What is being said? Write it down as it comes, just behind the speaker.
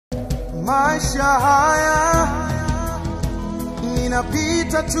Maisha haya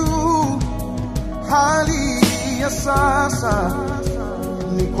ninapita tu, hali ya sasa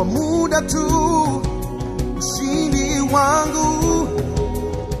ni kwa muda tu, ushindi wangu.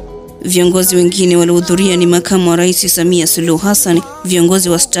 Viongozi wengine waliohudhuria ni makamu wa rais Samia Suluhu Hassan, viongozi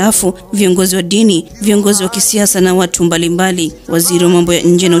wa staafu, viongozi wa dini, viongozi wa kisiasa na watu mbalimbali. Waziri wa mambo ya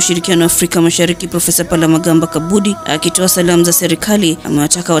nje na ushirikiano wa Afrika Mashariki Profesa Palamagamba Kabudi akitoa salamu za serikali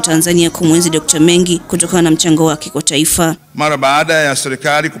amewataka Watanzania kumwenzi Dr. Mengi kutokana na mchango wake kwa taifa. Mara baada ya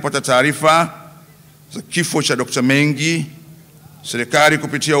serikali kupata taarifa za kifo cha Dr. Mengi, serikali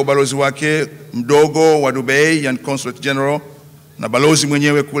kupitia ubalozi wake mdogo wa Dubai, yani Consulate General, na balozi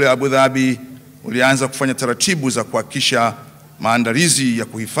mwenyewe kule Abu Dhabi ulianza kufanya taratibu za kuhakikisha maandalizi ya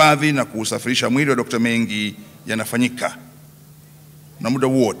kuhifadhi na kuusafirisha mwili wa Dr. Mengi yanafanyika. Na muda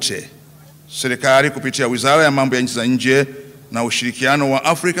wote serikali kupitia Wizara ya Mambo ya Nchi za Nje na Ushirikiano wa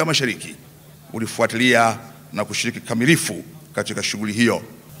Afrika Mashariki ulifuatilia na kushiriki kamilifu katika shughuli hiyo.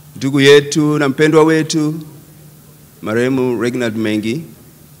 Ndugu yetu na mpendwa wetu marehemu Reginald Mengi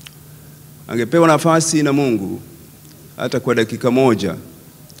angepewa nafasi na Mungu hata kwa dakika moja,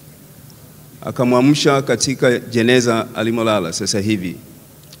 akamwamsha katika jeneza alimolala sasa hivi,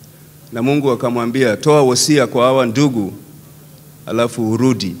 na Mungu akamwambia toa wasia kwa hawa ndugu alafu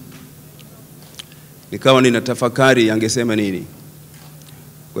urudi. Nikawa ninatafakari angesema nini,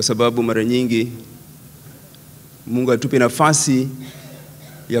 kwa sababu mara nyingi Mungu atupe nafasi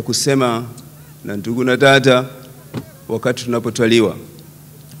ya kusema na ndugu na dada wakati tunapotwaliwa.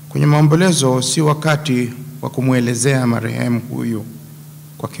 Kwenye maombolezo si wakati wa kumuelezea marehemu huyu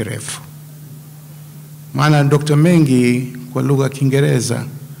kwa kirefu, maana Dr. Mengi kwa lugha ya Kiingereza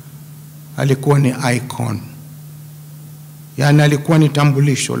alikuwa ni icon, yani alikuwa ni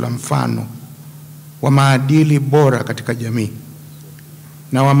tambulisho la mfano wa maadili bora katika jamii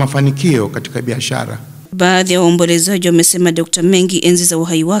na wa mafanikio katika biashara. Baadhi ya waombolezaji wamesema Dr. Mengi enzi za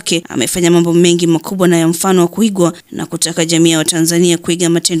uhai wake amefanya mambo mengi makubwa na ya mfano wa kuigwa, na kutaka jamii ya Watanzania kuiga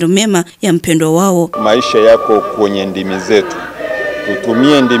matendo mema ya mpendwa wao. Maisha yako kwenye ndimi zetu,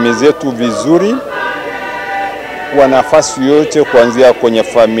 tutumie ndimi zetu vizuri kwa nafasi yote, kuanzia kwenye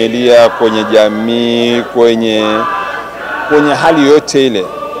familia, kwenye jamii, kwenye hali yote ile.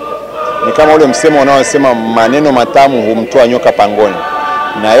 Ni kama ule msemo unaosema maneno matamu humtoa nyoka pangoni.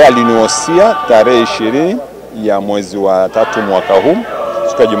 Na yeye alinihusia tarehe 20 ya mwezi wa 3 mwaka huu,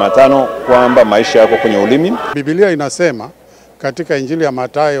 siku ya Jumatano, kwamba maisha yako kwenye ulimi. Biblia inasema katika Injili ya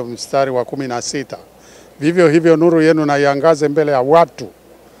Mathayo mstari wa 16, vivyo hivyo nuru yenu na iangaze mbele ya watu,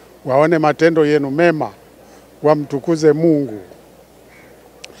 waone matendo yenu mema, wamtukuze Mungu.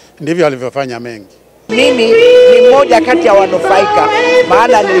 Ndivyo alivyofanya Mengi. Mimi ni mmoja kati ya wanufaika,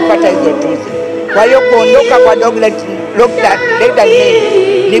 maana nilipata hizo tuzo. Kwa hiyo kuondoka kwa Dr. Mengi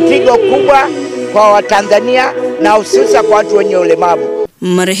ni pigo kubwa kwa Watanzania na hususa kwa watu wenye ulemavu.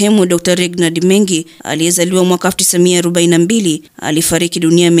 Marehemu Dr. Reginald Mengi aliyezaliwa mwaka 1942 alifariki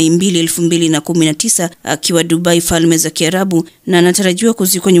dunia Mei 2, 2019 akiwa Dubai, Falme za Kiarabu, na anatarajiwa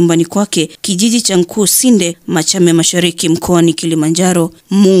kuzikwa nyumbani kwake kijiji cha Nkusinde, Machame Mashariki, mkoani Kilimanjaro.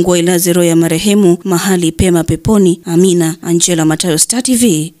 Mungu ailaze roho ya marehemu mahali pema peponi. Amina. Angela Matayo, Star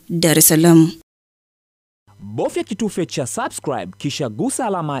TV, Dar es Salaam. Bofya kitufe cha subscribe kisha gusa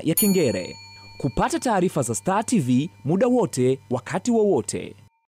alama ya kengele kupata taarifa za Star TV muda wote, wakati wowote.